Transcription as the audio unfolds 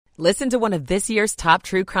Listen to one of this year's top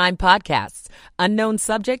true crime podcasts. Unknown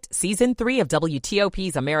Subject, Season 3 of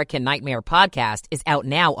WTOP's American Nightmare podcast is out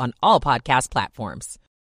now on all podcast platforms.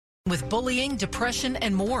 With bullying, depression,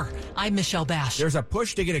 and more, I'm Michelle Bash. There's a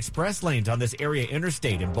push to get express lanes on this area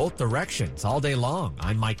interstate in both directions all day long.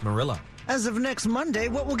 I'm Mike Murillo. As of next Monday,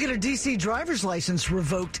 what will get a D.C. driver's license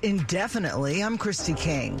revoked indefinitely? I'm Christy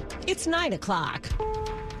King. It's 9 o'clock.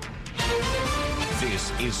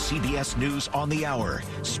 This is CBS News on the Hour,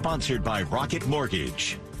 sponsored by Rocket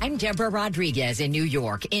Mortgage. I'm Deborah Rodriguez in New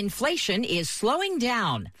York. Inflation is slowing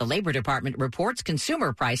down. The Labor Department reports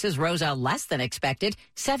consumer prices rose a less than expected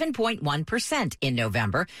 7.1% in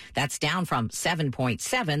November. That's down from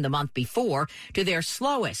 7.7% the month before to their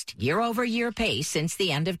slowest year-over-year pace since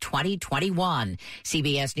the end of 2021.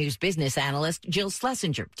 CBS News business analyst Jill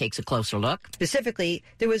Schlesinger takes a closer look. Specifically,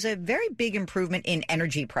 there was a very big improvement in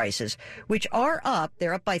energy prices, which are up.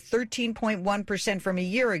 They're up by 13.1% from a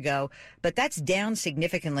year ago, but that's down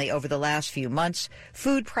significantly over the last few months.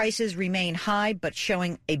 Food prices remain high, but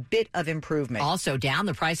showing a bit of improvement. Also down,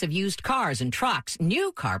 the price of used cars and trucks.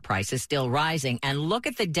 New car prices still rising. And look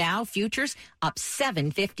at the Dow futures, up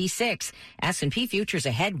 756. S&P futures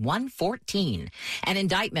ahead 114. An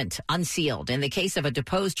indictment unsealed in the case of a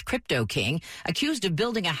deposed crypto king accused of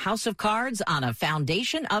building a house of cards on a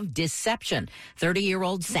foundation of deception.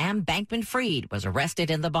 30-year-old Sam Bankman-Fried was arrested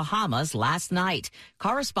in the Bahamas last night.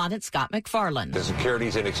 Correspondent Scott McFarland. The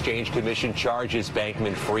Securities and Exchange Commission charges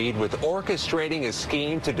Bankman-Fried with orchestrating a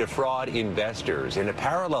scheme to defraud investors. In a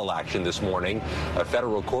parallel action this morning, a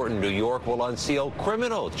federal court in New York will unseal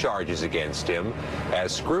criminal charges against him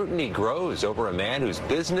as scrutiny grows over a man whose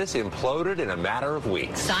business imploded in a matter of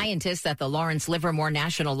weeks. Scientists at the Lawrence Livermore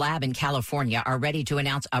National Lab in California are ready to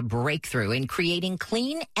announce a breakthrough in creating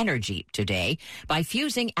clean energy today by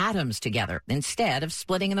fusing atoms together instead of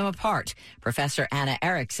splitting them apart. Professor Anna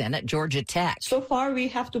Erickson at Georgia Tech. So far,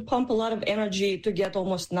 we have to pump a lot of energy to get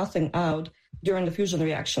almost nothing out during the fusion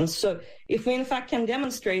reactions. So if we in fact can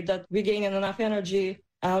demonstrate that we're gaining enough energy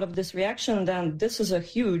out of this reaction, then this is a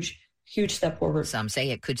huge step forward. Some say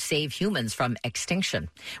it could save humans from extinction.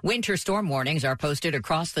 Winter storm warnings are posted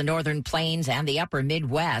across the northern plains and the upper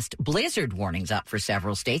Midwest. Blizzard warnings up for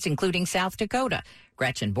several states, including South Dakota.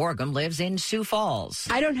 Gretchen Borgum lives in Sioux Falls.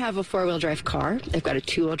 I don't have a four-wheel drive car. I've got a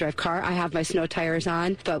two-wheel drive car. I have my snow tires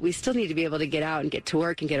on, but we still need to be able to get out and get to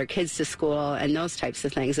work and get our kids to school and those types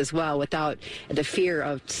of things as well without the fear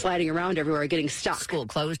of sliding around everywhere, getting stuck. School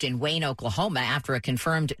closed in Wayne, Oklahoma after a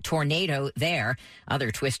confirmed tornado there. Other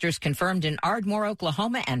twisters confirmed in Ardmore,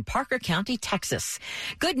 Oklahoma and Parker County, Texas.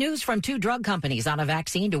 Good news from two drug companies on a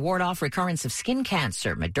vaccine to ward off recurrence of skin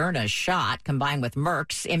cancer. Moderna's shot, combined with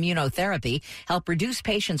Merck's immunotherapy, help reduce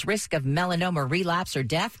patients' risk of melanoma relapse or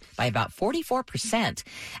death by about 44%.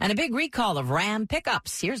 And a big recall of Ram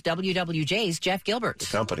pickups. Here's WWJ's Jeff Gilbert. The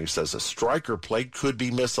company says a striker plate could be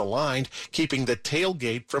misaligned, keeping the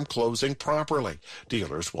tailgate from closing properly.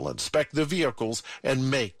 Dealers will inspect the vehicles and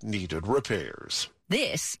make needed repairs.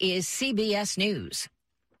 This is CBS News.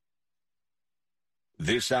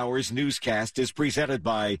 This hour's newscast is presented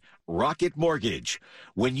by Rocket Mortgage.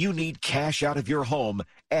 When you need cash out of your home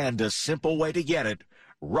and a simple way to get it,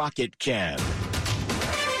 Rocket can.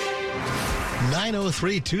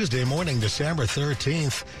 9:03 Tuesday morning, December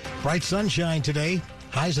 13th. Bright sunshine today.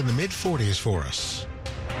 Highs in the mid-40s for us.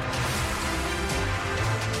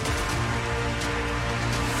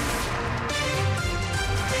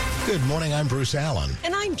 Good morning, I'm Bruce Allen.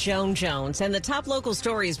 And I'm Joan Jones. And the top local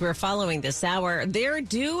stories we're following this hour, they're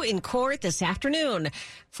due in court this afternoon.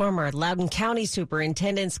 Former Loudoun County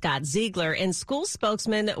Superintendent Scott Ziegler and school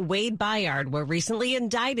spokesman Wade Bayard were recently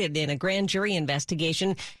indicted in a grand jury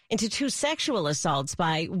investigation into two sexual assaults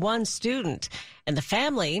by one student. And the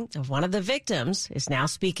family of one of the victims is now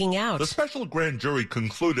speaking out. The special grand jury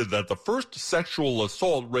concluded that the first sexual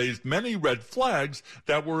assault raised many red flags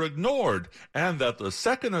that were ignored, and that the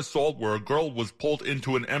second assault, where a girl was pulled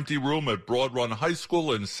into an empty room at Broad Run High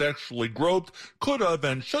School and sexually groped, could have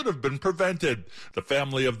and should have been prevented. The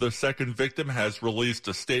family of the second victim has released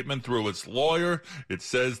a statement through its lawyer. It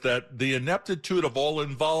says that the ineptitude of all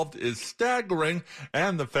involved is staggering,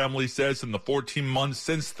 and the family says in the 14 months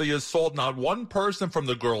since the assault, not one person from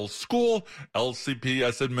the girl's school,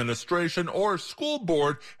 LCPS administration, or school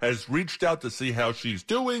board has reached out to see how she's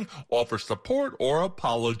doing, offer support, or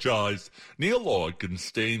apologize. Neil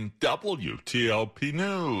Augenstein, WTOP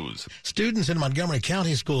News. Students in Montgomery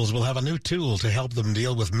County schools will have a new tool to help them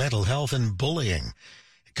deal with mental health and bullying.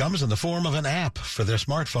 It comes in the form of an app for their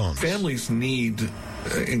smartphones. Families need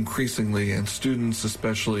increasingly, and students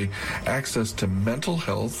especially, access to mental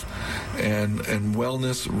health and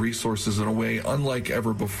wellness resources in a way unlike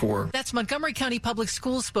ever before. That's Montgomery County Public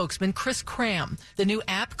Schools spokesman Chris Cram. The new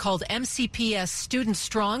app called MCPS Student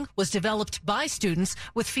Strong was developed by students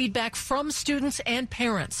with feedback from students and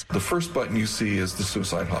parents. The first button you see is the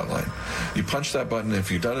suicide hotline. You punch that button. If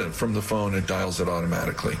you've done it from the phone, it dials it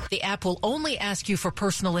automatically. The app will only ask you for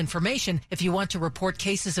personal information if you want to report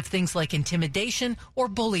cases of things like intimidation or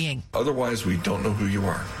bullying. Otherwise, we don't know who you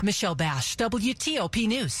are. Michelle Bash, WTOP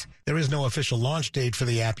News. There is no official launch date for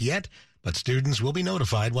the app yet, but students will be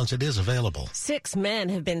notified once it is available. 6 men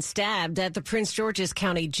have been stabbed at the Prince George's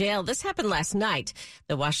County Jail. This happened last night.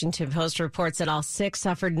 The Washington Post reports that all 6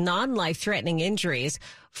 suffered non-life-threatening injuries.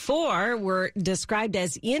 4 were described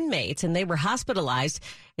as inmates, and they were hospitalized.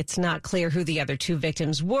 It's not clear who the other 2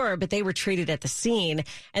 victims were, but they were treated at the scene.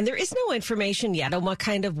 And there is no information yet on what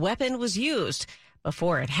kind of weapon was used.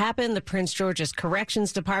 Before it happened, the Prince George's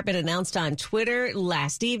Corrections Department announced on Twitter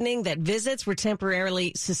last evening that visits were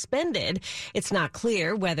temporarily suspended. It's not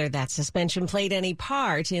clear whether that suspension played any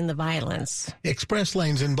part in the violence. Express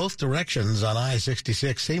lanes in both directions on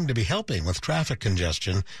I-66 seem to be helping with traffic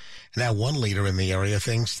congestion. Now one leader in the area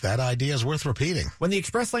thinks that idea is worth repeating. When the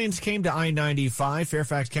express lanes came to I-95,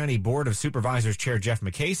 Fairfax County Board of Supervisors Chair Jeff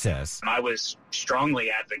McKay says, I was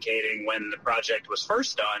strongly advocating when the project was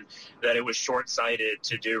first done that it was short-sighted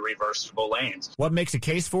to do reversible lanes. What makes a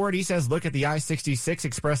case for it? He says, look at the I-66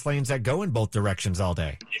 express lanes that go in both directions all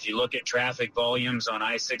day. If you look at traffic volumes on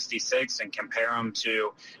I-66 and compare them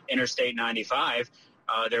to Interstate 95,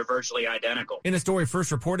 they're virtually identical. In a story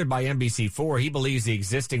first reported by NBC4, he believes the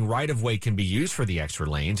existing right-of-way can be used for the extra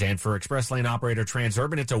lanes. And for express lane operator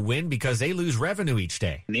Transurban, it's a win because they lose revenue each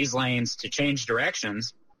day. And these lanes, to change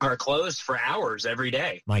directions, are closed for hours every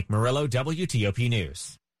day. Mike Murillo, WTOP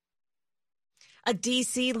News. A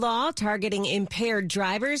D.C. law targeting impaired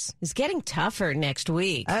drivers is getting tougher next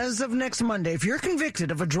week. As of next Monday, if you're convicted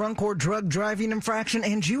of a drunk or drug driving infraction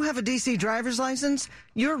and you have a D.C. driver's license,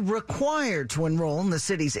 you're required to enroll in the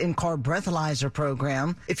city's in-car breathalyzer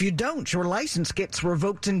program. If you don't, your license gets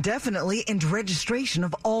revoked indefinitely and registration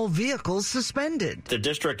of all vehicles suspended. The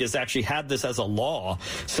district has actually had this as a law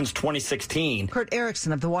since 2016. Kurt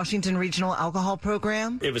Erickson of the Washington Regional Alcohol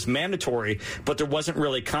Program. It was mandatory, but there wasn't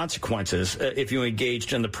really consequences if you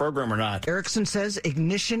engaged in the program or not. Erickson says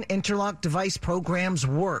ignition interlock device programs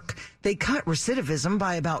work. They cut recidivism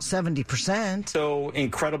by about 70%. So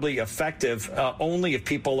incredibly effective, only if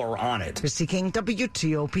people are on it. Christy King,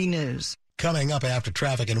 WTOP News. Coming up after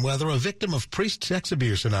traffic and weather, a victim of priest sex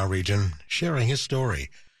abuse in our region sharing his story.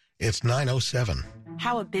 It's 9:07.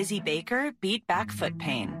 How a busy baker beat back foot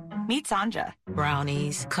pain. Meet Sanja.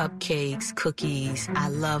 Brownies, cupcakes, cookies. I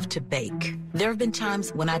love to bake. There have been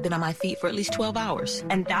times when I've been on my feet for at least 12 hours.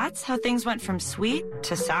 And that's how things went from sweet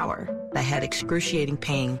to sour. I had excruciating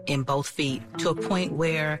pain in both feet to a point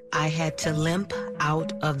where I had to limp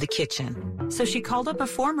out of the kitchen. So she called up a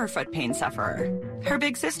former foot pain sufferer, her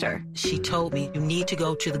big sister. She told me, you need to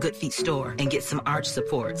go to the Good Feet store and get some arch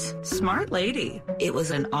supports. Smart lady. It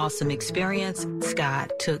was an awesome experience.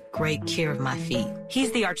 Scott took great care of my feet.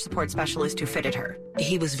 He's the arch support specialist who fitted her.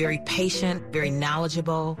 He was very patient, very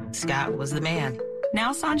knowledgeable. Scott was the man.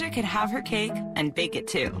 Now Sanja can have her cake and bake it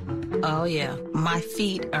too. Oh yeah, my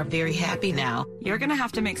feet are very happy now. You're gonna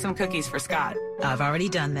have to make some cookies for Scott. I've already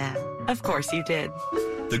done that. Of course you did.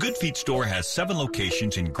 The Good Feet store has 7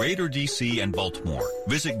 locations in Greater D.C. and Baltimore.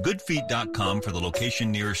 Visit goodfeet.com for the location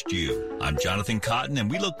nearest you. I'm Jonathan Cotton, and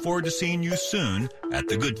we look forward to seeing you soon at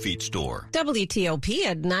the Good Feet store. WTOP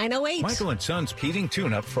at 9:08. Michael & Son's heating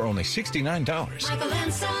tune-up for only $69.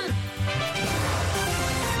 Michael & Son.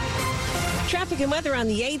 Traffic and weather on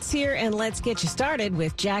the 8s here, and let's get you started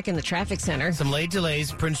with Jack in the traffic center. Some late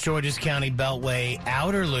delays, Prince George's County Beltway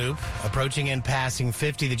outer loop, approaching and passing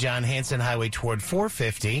 50, the John Hanson Highway toward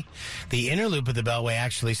 450. The inner loop of the Beltway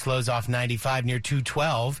actually slows off 95 near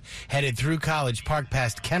 212, headed through College Park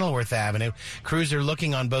past Kenilworth Avenue. Crews are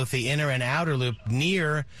looking on both the inner and outer loop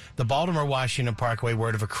near the Baltimore-Washington Parkway,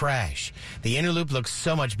 word of a crash. The inner loop looks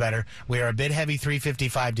so much better. We are a bit heavy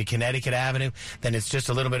 355 to Connecticut Avenue. Then it's just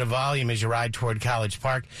a little bit of volume as you ride ride toward College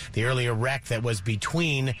Park. The earlier wreck that was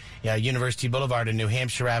between University Boulevard and New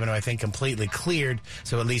Hampshire Avenue, I think, completely cleared.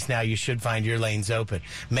 So at least now you should find your lanes open.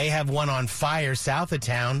 May have one on fire south of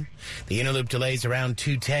town. The inner loop delays around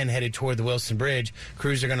 210 headed toward the Wilson Bridge.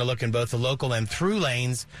 Crews are going to look in both the local and through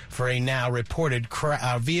lanes for a now reported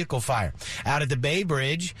vehicle fire. Out at the Bay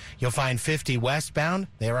Bridge, you'll find 50 westbound.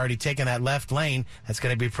 They're already taking that left lane. That's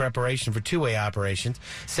going to be preparation for two-way operations.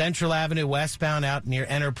 Central Avenue westbound out near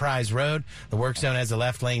Enterprise Road. The work zone has a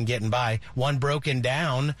left lane getting by. One broken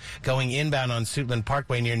down going inbound on Suitland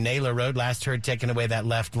Parkway near Naylor Road. Last heard taking away that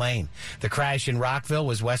left lane. The crash in Rockville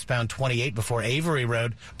was westbound 28 before Avery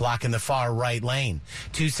Road, blocking the far right lane.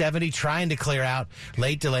 270 trying to clear out.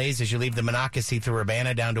 Late delays as you leave the Monocacy through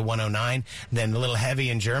Urbana down to 109. Then a little heavy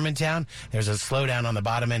in Germantown. There's a slowdown on the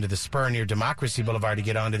bottom end of the spur near Democracy Boulevard to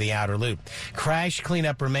get onto the outer loop. Crash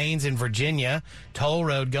cleanup remains in Virginia. Toll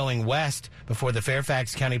Road going west before the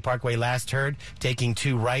Fairfax County Parkway last heard, taking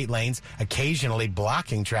two right lanes, occasionally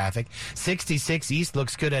blocking traffic. 66 east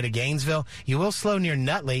looks good out of Gainesville. You will slow near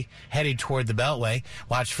Nutley, headed toward the Beltway.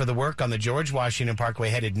 Watch for the work on the George Washington Parkway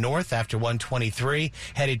headed north after 123,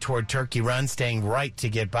 headed toward Turkey Run, staying right to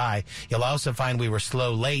get by. You'll also find we were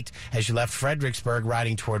slow late as you left Fredericksburg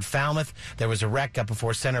riding toward Falmouth. There was a wreck up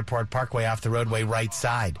before Centerport Parkway off the roadway right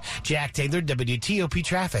side. Jack Taylor, WTOP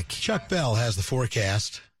Traffic. Chuck Bell has the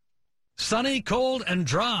forecast. Sunny, cold, and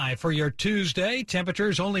dry for your Tuesday.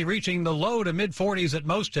 Temperatures only reaching the low to mid-40s at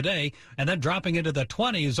most today, and then dropping into the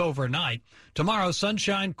 20s overnight. Tomorrow,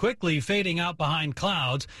 sunshine quickly fading out behind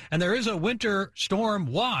clouds, and there is a winter storm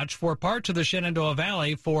watch for parts of the Shenandoah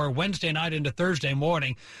Valley for Wednesday night into Thursday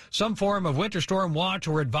morning. Some form of winter storm watch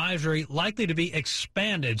or advisory likely to be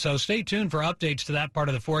expanded, so stay tuned for updates to that part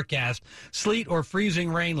of the forecast. Sleet or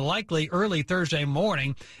freezing rain likely early Thursday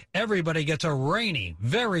morning. Everybody gets a rainy,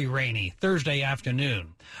 very rainy Thursday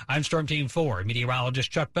afternoon. I'm Storm Team 4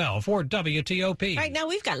 meteorologist Chuck Bell for WTOP. Right now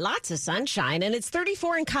we've got lots of sunshine, and it's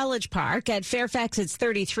 34 in College Park. At Fairfax, it's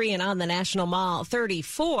 33, and on the National Mall,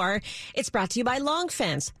 34. It's brought to you by Long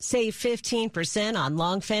Fence. Save 15% on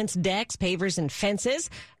Long Fence decks, pavers, and fences.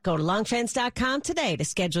 Go to longfence.com today to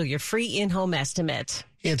schedule your free in-home estimate.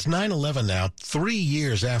 It's 9/11 now, 3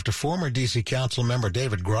 years after former D.C. Council member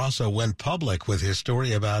David Grosso went public with his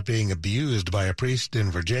story about being abused by a priest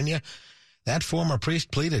in Virginia. That former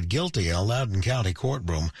priest pleaded guilty in a Loudoun County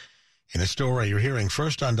courtroom. In a story you're hearing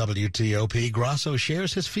first on WTOP, Grosso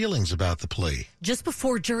shares his feelings about the plea. Just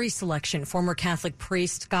before jury selection, former Catholic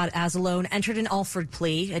priest Scott Azalone entered an Alford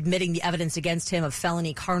plea, admitting the evidence against him of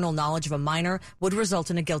felony carnal knowledge of a minor would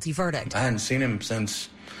result in a guilty verdict. I hadn't seen him since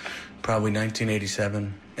probably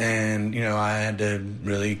 1987, and, I had to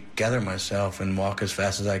really gather myself and walk as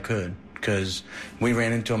fast as I could, because we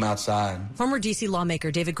ran into him outside. Former D.C. lawmaker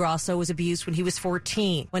David Grosso was abused when he was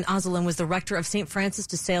 14, when Azalone was the rector of St. Francis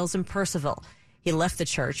de Sales in Percival. He left the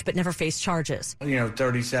church, but never faced charges.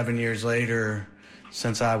 37 years later,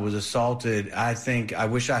 since I was assaulted, I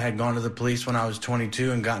wish I had gone to the police when I was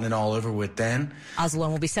 22 and gotten it all over with then. Azalone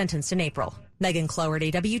will be sentenced in April. Megan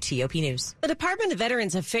Cloherty, WTOP News. The Department of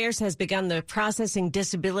Veterans Affairs has begun the processing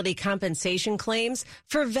disability compensation claims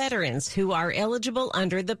for veterans who are eligible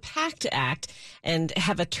under the PACT Act and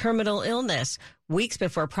have a terminal illness. Weeks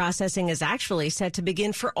before processing is actually set to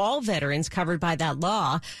begin for all veterans covered by that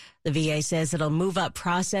law. The VA says it'll move up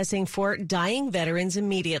processing for dying veterans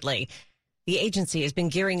immediately. The agency has been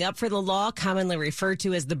gearing up for the law, commonly referred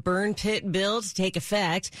to as the Burn Pit Bill, to take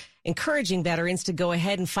effect, encouraging veterans to go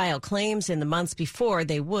ahead and file claims in the months before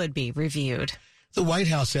they would be reviewed. The White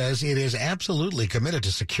House says it is absolutely committed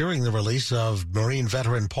to securing the release of Marine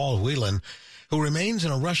veteran Paul Whelan, who remains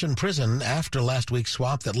in a Russian prison after last week's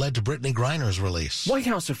swap that led to Brittany Griner's release. White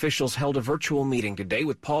House officials held a virtual meeting today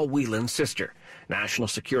with Paul Whelan's sister. National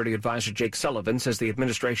Security Advisor Jake Sullivan says the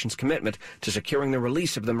administration's commitment to securing the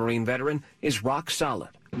release of the Marine veteran is rock solid.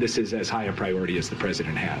 This is as high a priority as the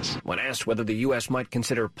president has. When asked whether the U.S. might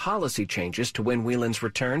consider policy changes to win Whelan's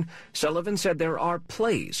return, Sullivan said there are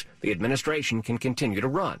plays the administration can continue to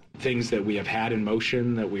run. Things that we have had in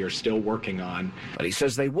motion that we are still working on. But he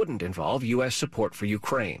says they wouldn't involve U.S. support for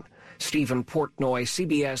Ukraine. Stephen Portnoy,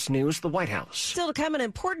 CBS News, the White House. Still to come, an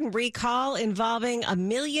important recall involving 1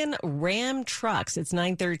 million Ram trucks. It's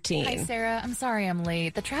 9:13. Hi, Sarah. I'm sorry I'm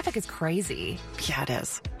late. The traffic is crazy. Yeah, it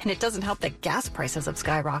is. And it doesn't help that gas prices have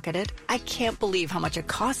skyrocketed. I can't believe how much it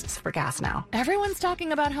costs for gas now. Everyone's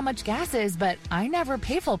talking about how much gas is, but I never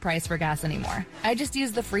pay full price for gas anymore. I just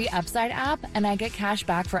use the free Upside app, and I get cash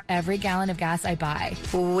back for every gallon of gas I buy.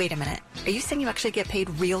 Wait a minute. Are you saying you actually get paid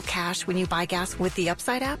real cash when you buy gas with the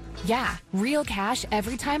Upside app? Yeah, real cash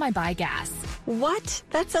every time I buy gas. What?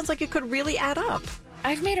 That sounds like it could really add up.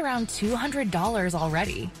 I've made around $200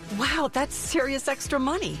 already. Wow, that's serious extra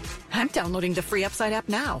money. I'm downloading the free Upside app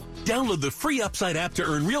now. Download the free Upside app to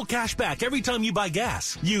earn real cash back every time you buy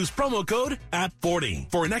gas. Use promo code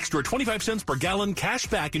APP40 for an extra 25 cents per gallon cash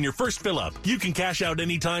back in your first fill-up. You can cash out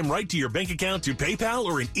anytime right to your bank account, to PayPal,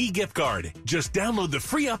 or an e-gift card. Just download the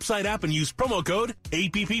free Upside app and use promo code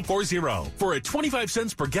APP40 for a 25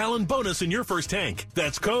 cents per gallon bonus in your first tank.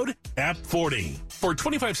 That's code APP40 for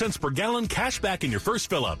 25 cents per gallon cash back in your first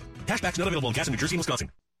fill-up. Cashback's not available in gas in New Jersey and Wisconsin.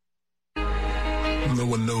 No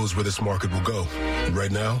one knows where this market will go. And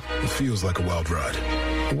right now, it feels like a wild ride.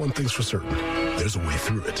 But one thing's for certain, there's a way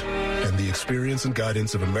through it. And the experience and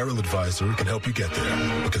guidance of a Merrill advisor can help you get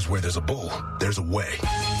there. Because where there's a bull, there's a way.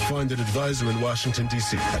 Find an advisor in Washington,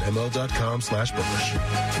 D.C. at ml.com/bullish.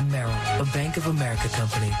 Merrill, a Bank of America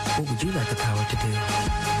company. What would you like the power to do?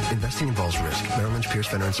 Investing involves risk. Merrill Lynch, Pierce,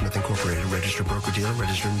 Fenner & Smith Incorporated, registered broker-dealer,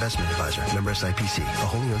 registered investment advisor. Member SIPC, a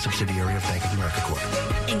wholly owned subsidiary of Bank of America Corp.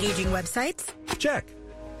 Engaging websites? Check.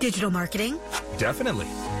 Digital marketing? Definitely.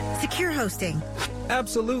 Secure hosting?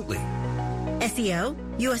 Absolutely. SEO?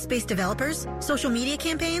 US-based developers? Social media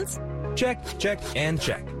campaigns? Check, check, and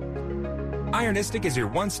check. Ironistic is your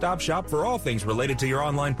one-stop shop for all things related to your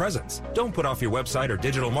online presence. Don't put off your website or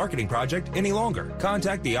digital marketing project any longer.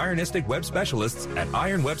 Contact the Ironistic web specialists at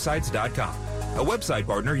ironwebsites.com. A website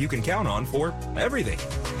partner you can count on for everything.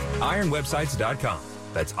 Ironwebsites.com.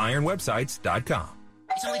 That's ironwebsites.com.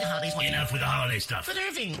 It's only the holidays. Enough with the holiday stuff. But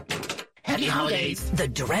Irving, happy holidays. The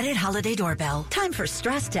dreaded holiday doorbell. Time for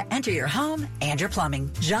stress to enter your home and your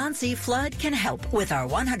plumbing. John C. Flood can help with our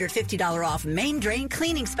 $150 off main drain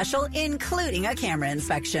cleaning special, including a camera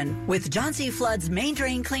inspection. With John C. Flood's main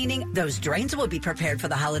drain cleaning, those drains will be prepared for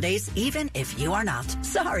the holidays, even if you are not.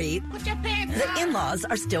 Sorry, the in-laws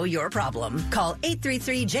are still your problem. Call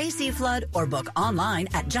 833-JC-FLOOD or book online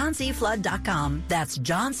at johncflood.com. That's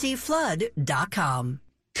johncflood.com.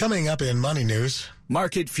 Coming up in Money News.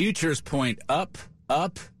 Market futures point up,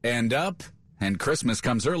 up, and up. And Christmas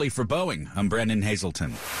comes early for Boeing. I'm Brendan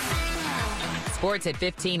Hazelton. Sports at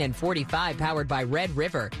 15 and 45, powered by Red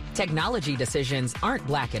River. Technology decisions aren't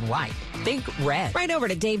black and white. Think red. Right over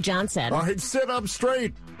to Dave Johnson. All right, sit up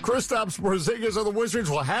straight. Kristaps Porzingis of the Wizards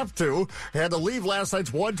will have to. Had to leave last night's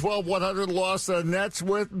 112-100 loss to the Nets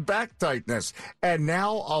with back tightness. And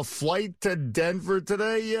now a flight to Denver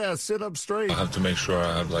today. Yeah, sit up straight. I have to make sure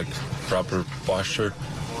I have, proper posture.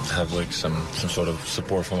 Have, some sort of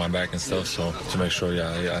support for my back and stuff. So to make sure,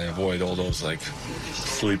 I avoid all those,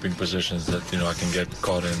 sleeping positions that, I can get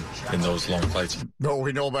caught in those long flights. No,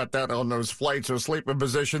 we know about that on those flights or sleeping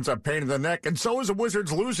positions, a pain in the neck. And so is the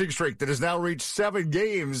Wizards' losing streak that has now reached 7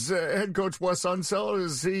 games. Head coach Wes Unseld,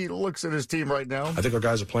 as he looks at his team right now. I think our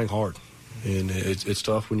guys are playing hard. And it's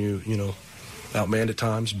tough when you outmanned at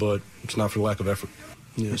times, but it's not for lack of effort.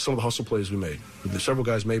 Some of the hustle plays we made. Several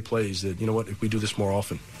guys made plays that, if we do this more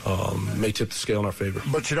often, may tip the scale in our favor.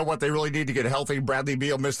 But you know what? They really need to get healthy. Bradley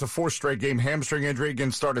Beal missed the 4th straight game hamstring injury.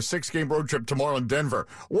 Again, start a 6-game road trip tomorrow in Denver.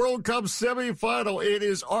 World Cup semifinal. It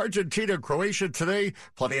is Argentina, Croatia today.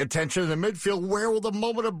 Plenty of tension in the midfield. Where will the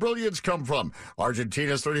moment of brilliance come from?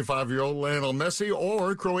 Argentina's 35-year-old Lionel Messi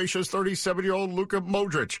or Croatia's 37-year-old Luka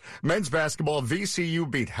Modric? Men's basketball, VCU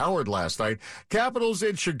beat Howard last night. Capitals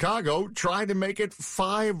in Chicago trying to make it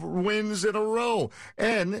 5 wins in a row.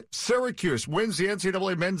 And Syracuse wins the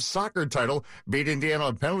NCAA men's soccer title, beat Indiana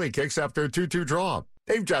on penalty kicks after a 2-2 draw.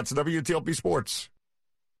 Dave Johnson, WTOP Sports.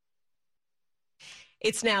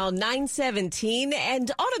 It's now 9:17,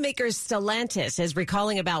 and automaker Stellantis is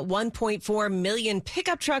recalling about 1.4 million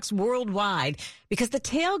pickup trucks worldwide because the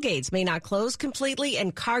tailgates may not close completely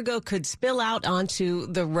and cargo could spill out onto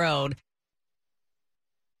the road.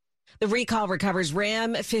 The recall recovers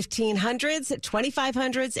Ram 1500s,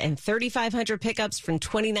 2500s, and 3500 pickups from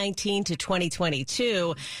 2019 to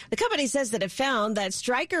 2022. The company says that it found that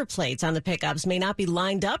striker plates on the pickups may not be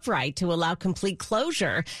lined up right to allow complete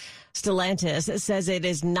closure. Stellantis says it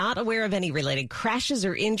is not aware of any related crashes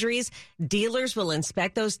or injuries. Dealers will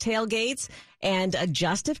inspect those tailgates and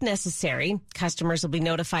adjust if necessary. Customers will be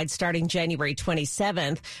notified starting January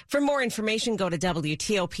 27th. For more information, go to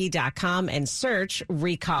WTOP.com and search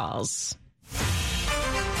recalls.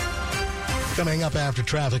 Coming up after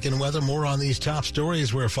traffic and weather, more on these top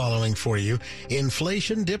stories we're following for you.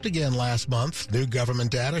 Inflation dipped again last month. New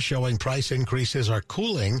government data showing price increases are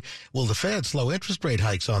cooling. Will the Fed slow interest rate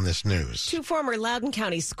hikes on this news? 2 former Loudoun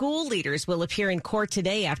County school leaders will appear in court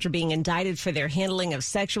today after being indicted for their handling of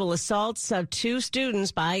sexual assaults of 2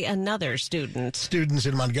 students by another student. Students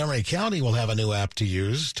in Montgomery County will have a new app to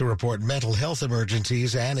use to report mental health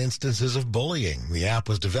emergencies and instances of bullying. The app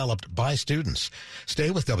was developed by students.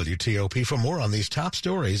 Stay with WTOP for more on these top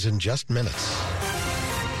stories in just minutes.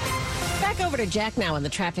 Back over to Jack now in the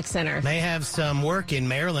traffic center. May have some work in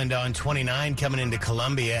Maryland on 29 coming into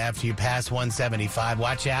Columbia after you pass 175.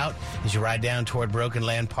 Watch out as you ride down toward Broken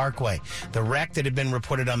Land Parkway. The wreck that had been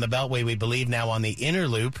reported on the Beltway, we believe now on the inner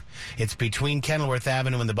loop. It's between Kenilworth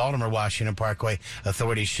Avenue and the Baltimore-Washington Parkway.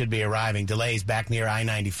 Authorities should be arriving. Delays back near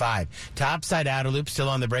I-95. Topside outer loop still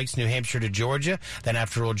on the brakes, New Hampshire to Georgia. Then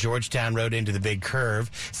after Old Georgetown Road into the big curve.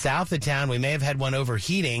 South of town, we may have had one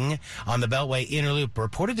overheating on the Beltway inner loop.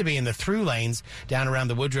 Reported to be in the through lanes down around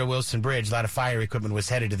the Woodrow Wilson Bridge. A lot of fire equipment was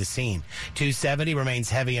headed to the scene. 270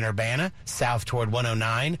 remains heavy in Urbana, south toward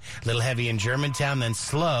 109. A little heavy in Germantown, then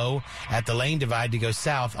slow at the lane divide to go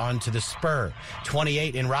south onto the spur.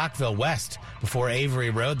 28 in Rockville, west before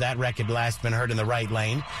Avery Road. That wreck had last been heard in the right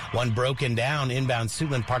lane. One broken down inbound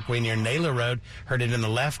Suitland Parkway near Naylor Road, heard it in the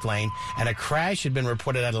left lane. And a crash had been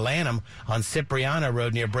reported at Lanham on Cipriano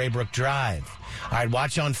Road near Braybrook Drive. All right,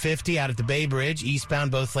 watch on 50 out at the Bay Bridge. Eastbound,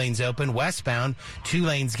 both lanes open. Westbound, 2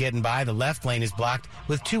 lanes getting by. The left lane is blocked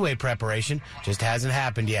with two-way preparation. Just hasn't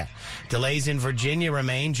happened yet. Delays in Virginia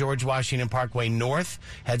remain. George Washington Parkway North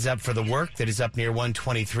heads up for the work that is up near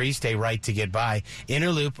 123. Stay right to get by.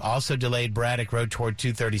 Inner loop also delayed Braddock Road toward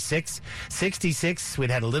 236. 66,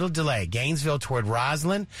 we'd had a little delay. Gainesville toward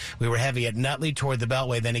Roslyn. We were heavy at Nutley toward the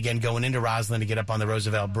Beltway. Then again going into Roslyn to get up on the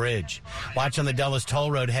Roosevelt Bridge. Watch on the Dulles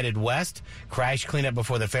Toll Road headed west. Crash cleanup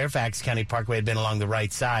before the Fairfax County Parkway had been along the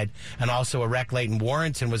right side. And also a wreck late in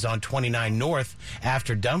Warrenton was on 29 north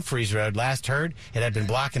after Dumfries Road. Last heard, it had been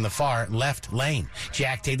blocking the far left lane.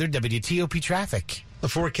 Jack Taylor, WTOP Traffic. The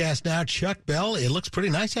forecast now, Chuck Bell. It looks pretty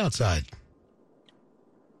nice outside.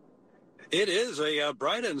 It is a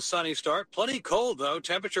bright and sunny start. Plenty cold, though.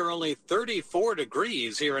 Temperature only 34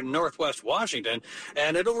 degrees here in northwest Washington.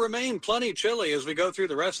 And it'll remain plenty chilly as we go through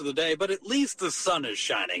the rest of the day. But at least the sun is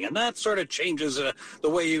shining. And that sort of changes the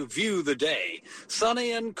way you view the day.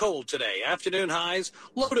 Sunny and cold today. Afternoon highs,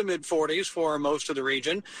 low to mid-40s for most of the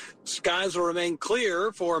region. Skies will remain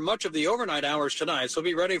clear for much of the overnight hours tonight. So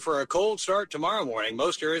be ready for a cold start tomorrow morning.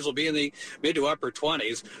 Most areas will be in the mid to upper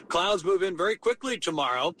 20s. Clouds move in very quickly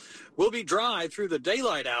tomorrow. Will be dry through the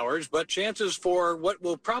daylight hours, but chances for what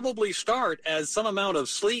will probably start as some amount of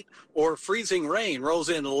sleet or freezing rain rolls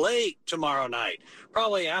in late tomorrow night.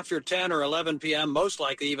 Probably after 10 or 11 p.m., most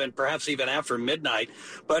likely perhaps even after midnight.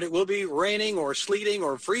 But it will be raining or sleeting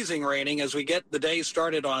or freezing raining as we get the day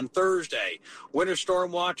started on Thursday. Winter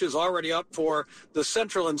storm watch is already up for the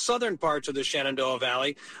central and southern parts of the Shenandoah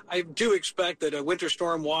Valley. I do expect that a winter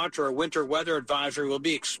storm watch or a winter weather advisory will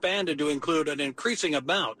be expanded to include an increasing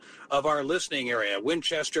amount of our listening area.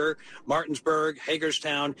 Winchester, Martinsburg,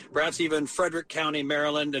 Hagerstown, perhaps even Frederick County,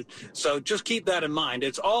 Maryland. And so just keep that in mind.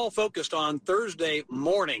 It's all focused on Thursday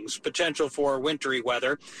morning's potential for wintry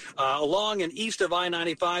weather. Along and east of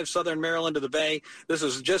I-95, southern Maryland to the Bay, this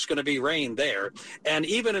is just going to be rain there. And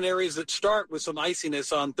even in areas that start with some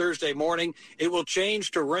iciness on Thursday morning, it will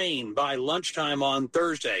change to rain by lunchtime on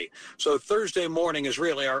Thursday. So Thursday morning is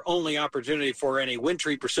really our only opportunity for any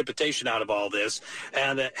wintry precipitation out of all this.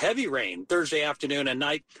 And heavy rain Thursday afternoon and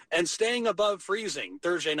night, and staying above freezing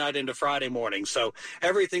Thursday night into Friday morning. So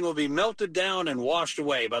everything will be melted down and washed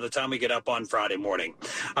away by the time we get up on Friday morning.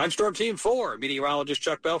 I'm Storm Team 4, meteorologist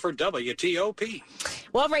Chuck Belford, WTOP.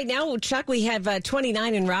 Well, right now, Chuck, we have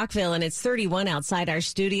 29 in Rockville, and it's 31 outside our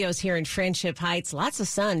studios here in Friendship Heights. Lots of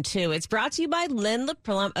sun, too. It's brought to you by Len the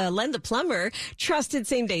Plumber, trusted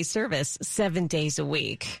same-day service 7 days a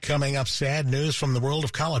week. Coming up, sad news from the world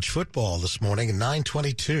of college football this morning at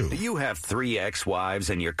 9:22. You have 3 ex-wives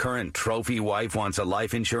and your current trophy wife wants a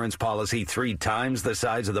life insurance policy 3 times the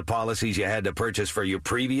size of the policies you had to purchase for your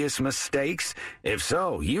previous mistakes? If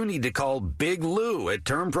so, you need to call Big Lou at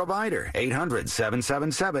Term Provider,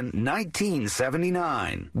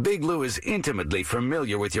 800-777-1979. Big Lou is intimately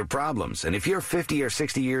familiar with your problems, and if you're 50 or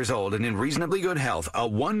 60 years old and in reasonably good health, a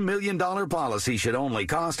 $1 million policy should only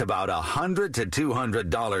cost about $100 to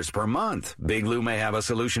 $200 per month. Big Lou may have a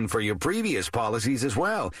solution for your previous policies as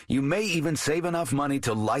well. You may even save enough money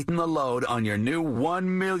to lighten the load on your new $1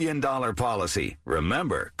 million policy.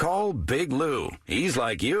 Remember, call Big Lou. He's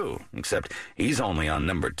like you, except he's only on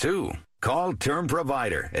number 2. Call Term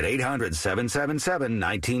Provider at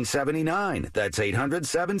 800-777-1979. That's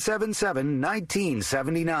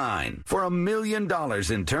 800-777-1979. For $1 million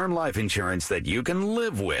in term life insurance that you can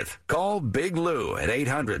live with. Call Big Lou at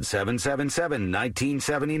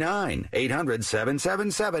 800-777-1979.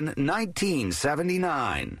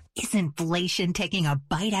 800-777-1979. Is inflation taking a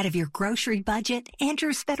bite out of your grocery budget?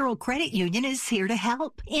 Andrews Federal Credit Union is here to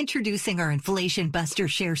help. Introducing our Inflation Buster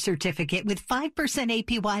Share Certificate with 5%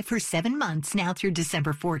 APY for 7 months now through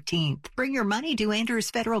December 14th. Bring your money to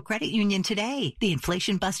Andrews Federal Credit Union today. The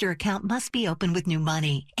Inflation Buster account must be open with new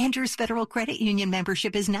money. Andrews Federal Credit Union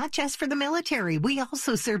membership is not just for the military. We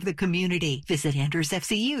also serve the community. Visit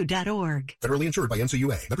andrewsfcu.org. Federally insured by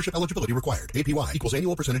NCUA. Membership eligibility required. APY equals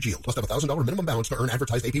annual percentage yield. Must have $1,000 minimum balance to earn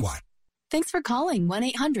advertised APY. Thanks for calling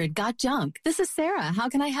 1-800-GOT-JUNK. This is Sarah. How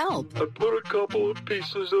can I help? I put a couple of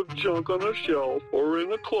pieces of junk on a shelf or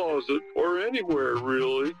in a closet or anywhere,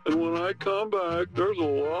 really. And when I come back, there's a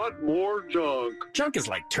lot more junk. Junk is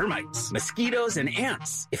like termites, mosquitoes, and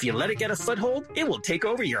ants. If you let it get a foothold, it will take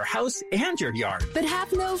over your house and your yard. But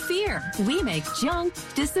have no fear. We make junk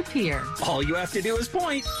disappear. All you have to do is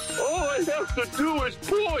point. All I have to do is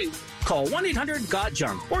point. Call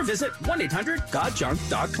 1-800-GOT-JUNK or visit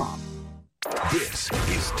 1-800-GOTJUNK.com. This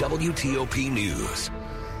is WTOP News.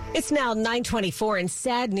 It's now 9:24 and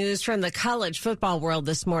sad news from the college football world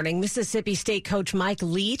this morning. Mississippi State coach Mike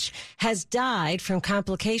Leach has died from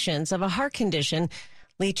complications of a heart condition.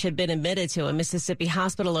 Leach had been admitted to a Mississippi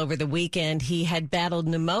hospital over the weekend. He had battled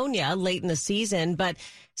pneumonia late in the season, but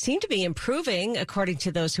seemed to be improving, according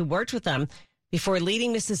to those who worked with him. Before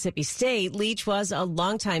leading Mississippi State, Leach was a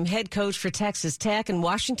longtime head coach for Texas Tech and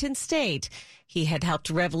Washington State. He had helped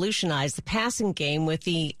revolutionize the passing game with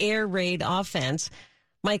the air raid offense.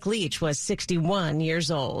 Mike Leach was 61 years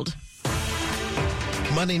old.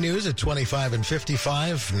 Money news at 25 and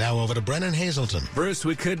 55. Now over to Brennan Hazelton. Bruce,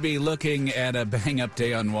 we could be looking at a bang-up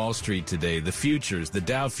day on Wall Street today. The futures, the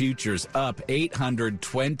Dow futures up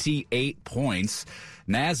 828 points.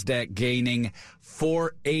 NASDAQ gaining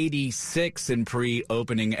 486 in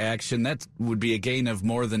pre-opening action. That would be a gain of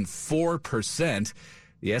more than 4%.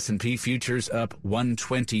 The S&P futures up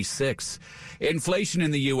 126. Inflation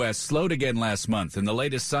in the U.S. slowed again last month, and the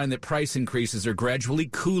latest sign that price increases are gradually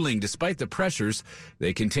cooling despite the pressures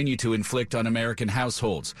they continue to inflict on American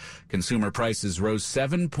households. Consumer prices rose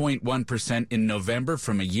 7.1% in November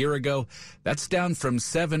from a year ago. That's down from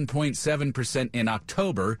 7.7% in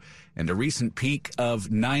October and a recent peak of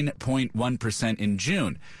 9.1% in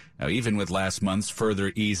June. Now, even with last month's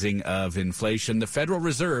further easing of inflation, the Federal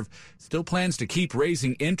Reserve still plans to keep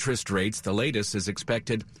raising interest rates. The latest is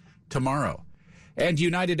expected tomorrow. And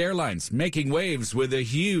United Airlines making waves with a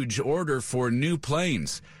huge order for new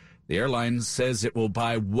planes. The airline says it will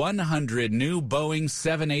buy 100 new Boeing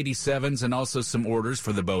 787s and also some orders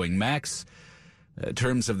for the Boeing MAX.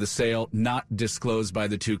 Terms of the sale not disclosed by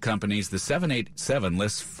the two companies. The 787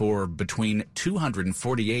 lists for between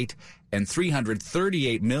 $248 and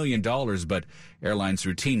 $338 million, but airlines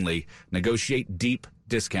routinely negotiate deep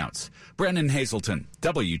discounts. Brennan Hazelton,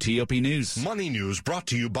 WTOP News. Money news brought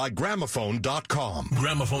to you by Gramophone.com.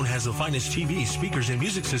 Gramophone has the finest TVs, speakers, and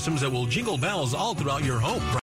music systems that will jingle bells all throughout your home.